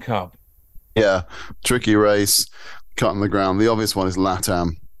Spring Cup. Yeah, tricky race, cutting the ground. The obvious one is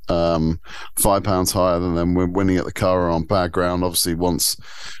Latam. £5 higher than them. We're winning at the Curragh on bad ground. Obviously wants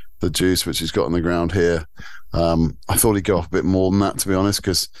the juice, which he's got on the ground here. I thought he'd go off a bit more than that, to be honest,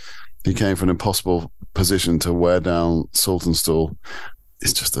 because he came from an impossible position to wear down Saltonstall.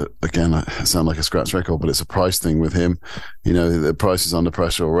 It's just again, I sound like a scratch record, but it's a price thing with him. You know, the price is under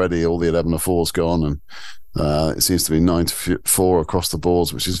pressure already. All the 11-4's gone, and it seems to be 9-4 across the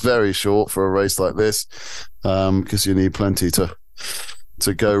boards, which is very short for a race like this, because you need plenty to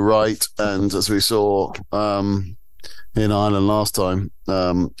go right. And as we saw in Ireland last time,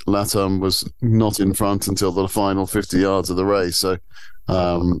 Latam was not in front until the final 50 yards of the race, so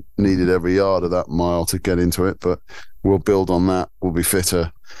needed every yard of that mile to get into it. But we'll build on that. We'll be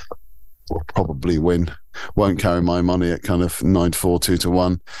fitter. We'll probably win. Won't carry my money at kind of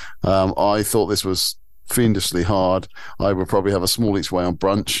 9-4, 2-1. I thought this was fiendishly hard. I would probably have a small each way on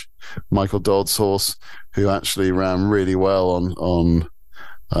Brunch, Michael Dodd's horse, who actually ran really well on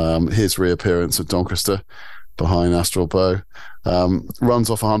his reappearance at Doncaster behind Astral Bow. Runs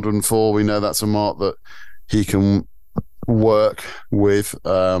off 104. We know that's a mark that he can work with.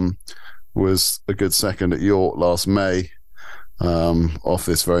 Was a good second at York last May, off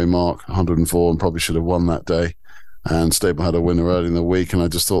this very mark, 104, and probably should have won that day. And Stable had a winner early in the week, and I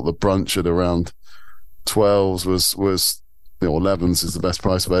just thought the Brunch at around 12s was 11s is the best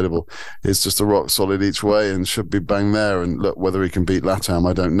price available. It's just a rock solid each way and should be bang there. And look, whether he can beat Latam,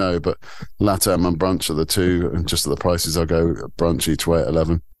 I don't know, but Latam and Brunch are the two, and just at the prices, I'll go Brunch each way at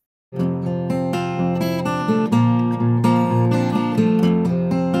 11.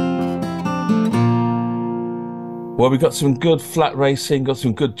 Well, we got some good flat racing, got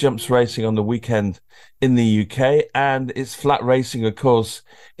some good jumps racing on the weekend in the UK, and it's flat racing, of course,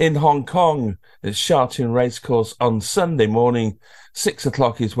 in Hong Kong. It's Sha Tin Racecourse on Sunday morning. 6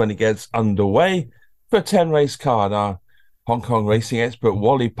 o'clock is when it gets underway for a 10-race card. Our Hong Kong racing expert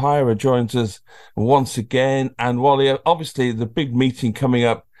Wally Pyra joins us once again. And Wally, obviously the big meeting coming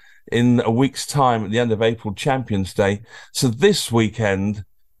up in a week's time at the end of April, Champions Day. So this weekend,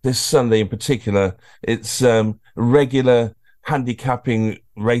 this Sunday in particular, it's regular handicapping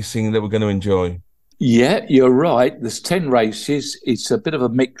racing that we're going to enjoy. Yeah, you're right. There's 10 races. It's a bit of a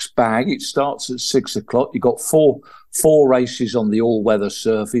mixed bag. It starts at 6 o'clock. You've got four races on the all-weather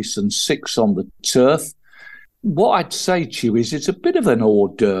surface and 6 on the turf. What I'd say to you is it's a bit of an hors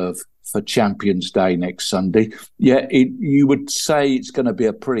d'oeuvre for Champions Day next Sunday. Yeah, you would say it's going to be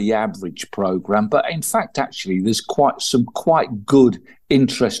a pretty average programme, but in fact, actually, there's some quite good,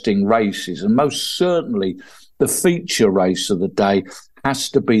 interesting races, and most certainly the feature race of the day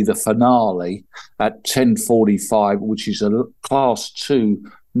has to be the finale at 10:45, which is a Class 2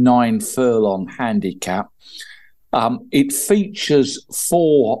 9-furlong handicap. It features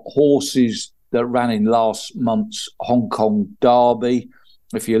 4 horses that ran in last month's Hong Kong Derby.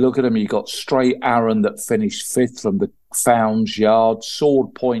 If you look at them, you got Straight Aaron that finished 5th from the Founds Yard,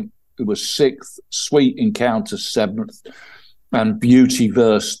 Sword Point, who was 6th, Sweet Encounter 7th, and Beauty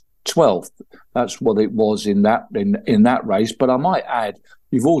Verse 12th. That's what it was in that race. But I might add,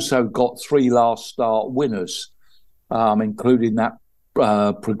 you've also got 3 last start winners, including that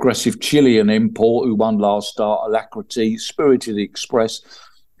progressive Chilean import who won last start, Alacrity, Spirited Express,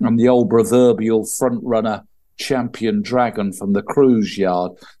 and the old proverbial front runner Champion Dragon from the Cruise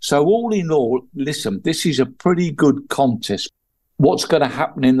Yard. So all in all, listen, this is a pretty good contest. What's going to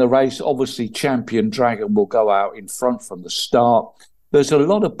happen in the race? Obviously, Champion Dragon will go out in front from the start. There's a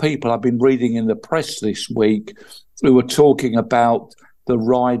lot of people I've been reading in the press this week who are talking about the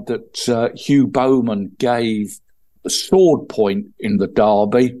ride that Hugh Bowman gave the Sword Point in the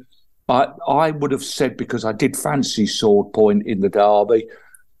Derby. I would have said, because I did fancy Sword Point in the Derby,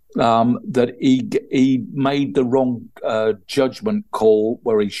 that he made the wrong judgment call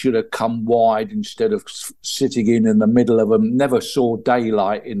where he should have come wide instead of sitting in the middle of them. Never saw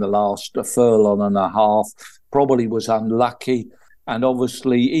daylight in the last furlong and a half. Probably was unlucky. And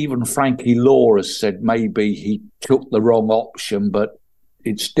obviously, even Frankie Law has said maybe he took the wrong option, but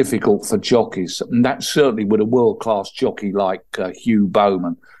it's difficult for jockeys. And that certainly with a world-class jockey like Hugh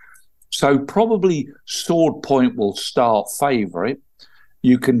Bowman. So probably Sword Point will start favourite.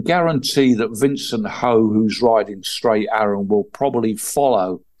 You can guarantee that Vincent Ho, who's riding Straight Aaron, will probably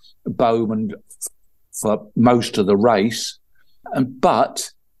follow Bowman for most of the race.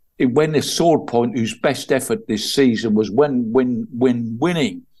 But when the Sword Point, whose best effort this season was when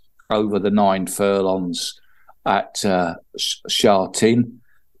winning over the 9 furlongs at Chartin,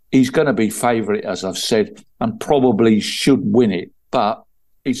 he's going to be favourite, as I've said, and probably should win it. But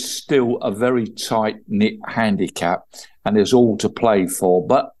it's still a very tight-knit handicap, and there's all to play for,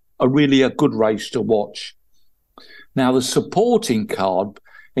 but a good race to watch. Now, the supporting card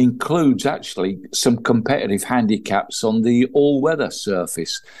includes actually some competitive handicaps on the all-weather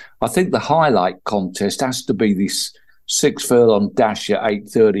surface. I think the highlight contest has to be this 6 furlong dash at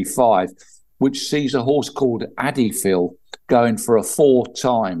 8:35, which sees a horse called Addyphil going for a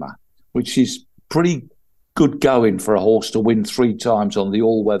 4-timer, which is pretty good going for a horse to win 3 times on the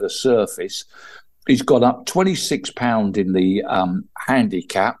all-weather surface. He's got up £26 in the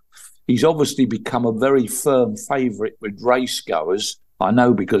handicap. He's obviously become a very firm favourite with racegoers. I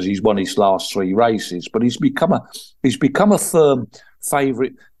know because he's won his last 3 races, but he's become a firm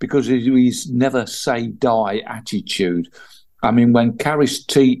favourite because of his never say die attitude. I mean, when Caris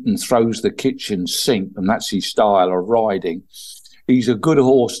Teaton throws the kitchen sink, and that's his style of riding, he's a good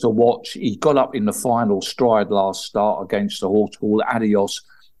horse to watch. He got up in the final stride last start against a horse called Adios,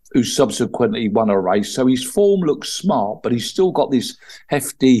 who subsequently won a race. So his form looks smart, but he's still got this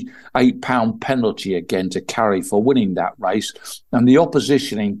hefty £8 penalty again to carry for winning that race. And the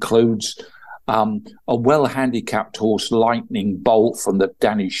opposition includes a well-handicapped horse, Lightning Bolt from the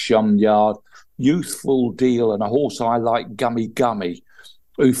Danish Shum Yard, Youthful Deal, and a horse I like, Gummy Gummy,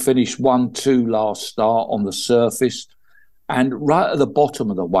 who finished 1-2 last start on the surface. And right at the bottom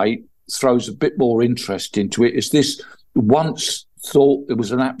of the weight, throws a bit more interest into it, is this once thought it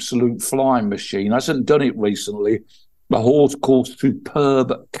was an absolute flying machine, hasn't done it recently, a horse called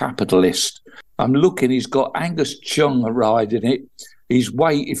Superb Capitalist. I'm looking, he's got Angus Chung riding it. His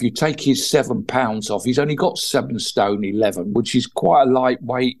weight, if you take his £7 off, he's only got 7 stone 11, which is quite a light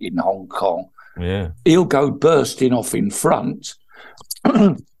weight in Hong Kong. Yeah, he'll go bursting off in front,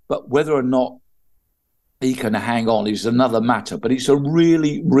 but whether or not he can hang on is another matter. But it's a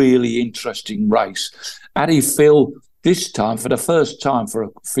really, really interesting race. Addyphil, this time, for the first time for a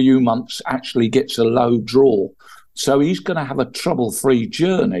few months, actually gets a low draw. So he's going to have a trouble-free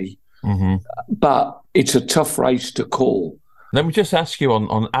journey, but it's a tough race to call. Let me just ask you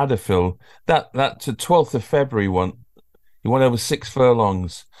on Addyphil, that 12th of February one, he won over 6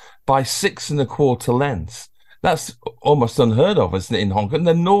 furlongs by 6 1/4 lengths. That's almost unheard of, isn't it, in Hong Kong? And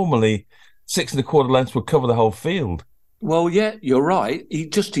then normally 6 1/4 lengths would cover the whole field. Well, yeah, you're right. He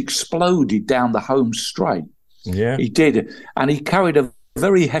just exploded down the home straight. Yeah, he did, and he carried a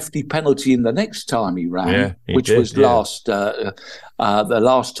very hefty penalty in the next time he ran, the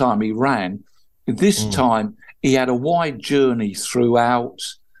last time he ran. This time he had a wide journey throughout,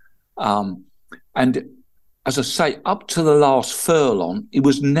 and as I say, up to the last furlong, he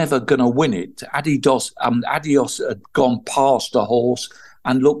was never going to win it. Adios had gone past the horse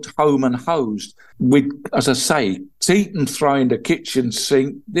and looked home and hosed. With, as I say, Teaton throwing the kitchen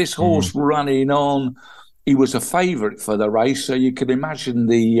sink, this horse running on. He was a favourite for the race, so you can imagine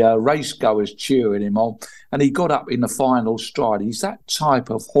the racegoers cheering him on. And he got up in the final stride. He's that type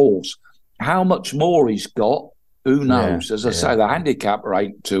of horse. How much more he's got, Who knows? As I say, the handicapper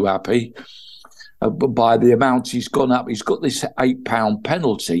ain't too happy by the amount he's gone up. He's got this £8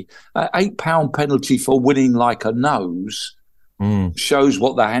 penalty. £8 penalty for winning like a nose shows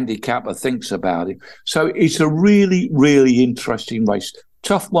what the handicapper thinks about him. So it's a really, really interesting race.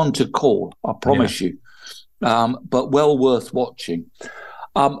 Tough one to call, I promise you, but well worth watching.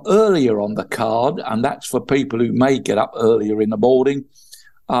 Earlier on the card, and that's for people who may get up earlier in the morning,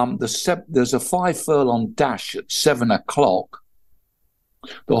 there's a 5 furlong dash at 7 o'clock.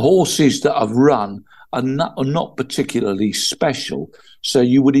 The horses that have run are not particularly special. So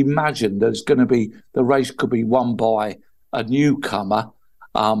you would imagine there's going to be, the race could be won by a newcomer.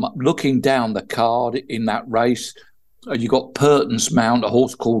 Looking down the card in that race, you got Purton's Mount, a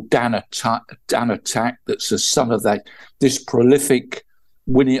horse called Dan Attack, that's the son of this prolific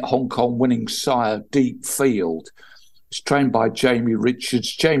Hong Kong winning sire, Deep Field. It's trained by Jamie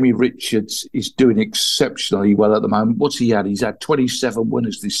Richards. Jamie Richards is doing exceptionally well at the moment. What's he had? He's had 27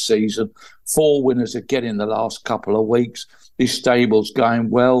 winners this season, 4 winners again in the last couple of weeks. His stable's going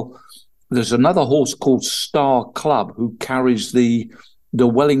well. There's another horse called Star Club who carries the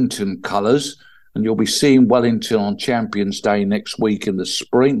Wellington colours, and you'll be seeing Wellington on Champions Day next week in the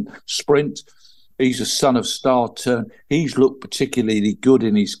sprint. He's a son of Star Turn. He's looked particularly good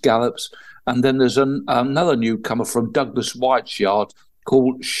in his gallops. And then there's another newcomer from Douglas White's yard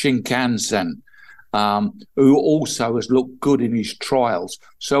called Shinkansen, who also has looked good in his trials.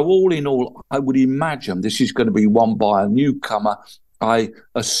 So all in all, I would imagine this is going to be won by a newcomer. I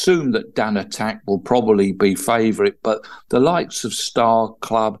assume that Dan Attack will probably be favourite, but the likes of Star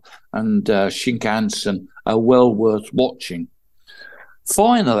Club and Shinkansen are well worth watching.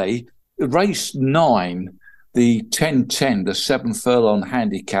 Finally, race 9, the 10-10, the 7 furlong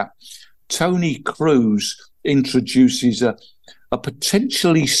handicap, Tony Cruz introduces a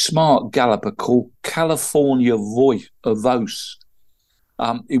potentially smart galloper called California Vos.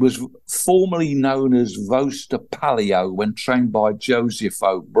 He was formerly known as Vos de Palio when trained by Joseph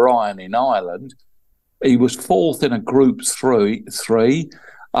O'Brien in Ireland. He was 4th in a Group 3.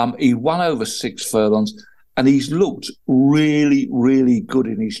 He won over 6 furlongs, and he's looked really, really good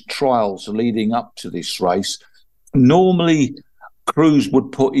in his trials leading up to this race. Normally, Cruz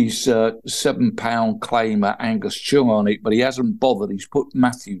would put his £7 claimer Angus Chung on it, but he hasn't bothered. He's put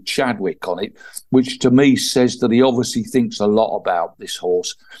Matthew Chadwick on it, which to me says that he obviously thinks a lot about this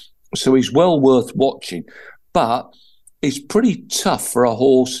horse. So he's well worth watching. But it's pretty tough for a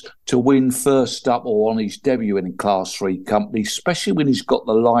horse to win first up or on his debut in Class 3 company, especially when he's got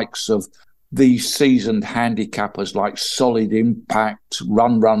the likes of these seasoned handicappers like Solid Impact,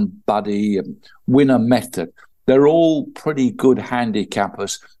 Run Buddy, and Winner Method. They're all pretty good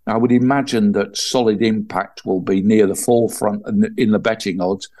handicappers. I would imagine that Solid Impact will be near the forefront in the betting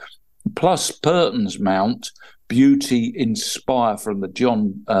odds. Plus Purton's Mount, Beauty Inspire from the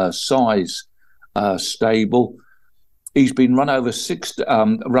John Size stable. He's been run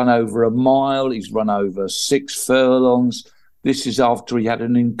over a mile. He's run over 6 furlongs. This is after he had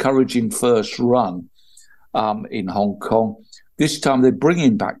an encouraging first run in Hong Kong. This time they bring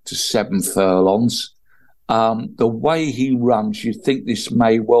him back to 7 furlongs. The way he runs, you think this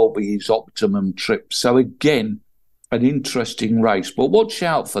may well be his optimum trip. So again, an interesting race. But watch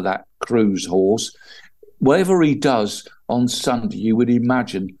out for that Cruz horse. Whatever he does on Sunday, you would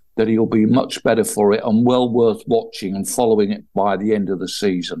imagine that he'll be much better for it and well worth watching and following it by the end of the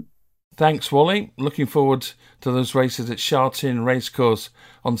season. Thanks, Wally. Looking forward to those races at Sha Tin Racecourse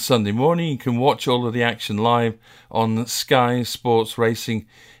on Sunday morning. You can watch all of the action live on Sky Sports Racing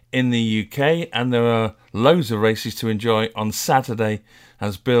in the UK, and there are loads of races to enjoy on Saturday,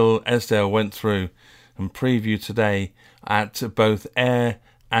 as Bill Esdale went through and previewed today at both Ayr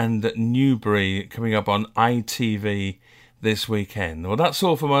and Newbury, coming up on ITV this weekend. Well, that's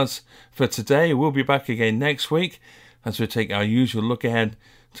all from us for today. We'll be back again next week as we take our usual look ahead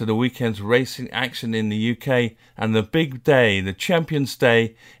to the weekend's racing action in the UK and the big day, the Champions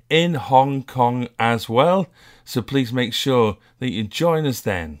Day in Hong Kong as well. So please make sure that you join us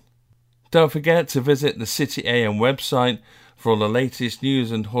then. Don't forget to visit the City AM website for all the latest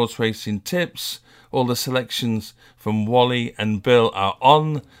news and horse racing tips. All the selections from Wally and Bill are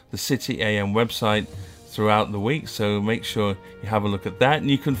on the City AM website throughout the week, so make sure you have a look at that.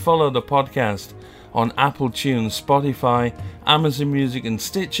 And you can follow the podcast on Apple Tunes, Spotify, Amazon Music and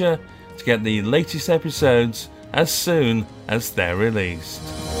Stitcher to get the latest episodes as soon as they're released.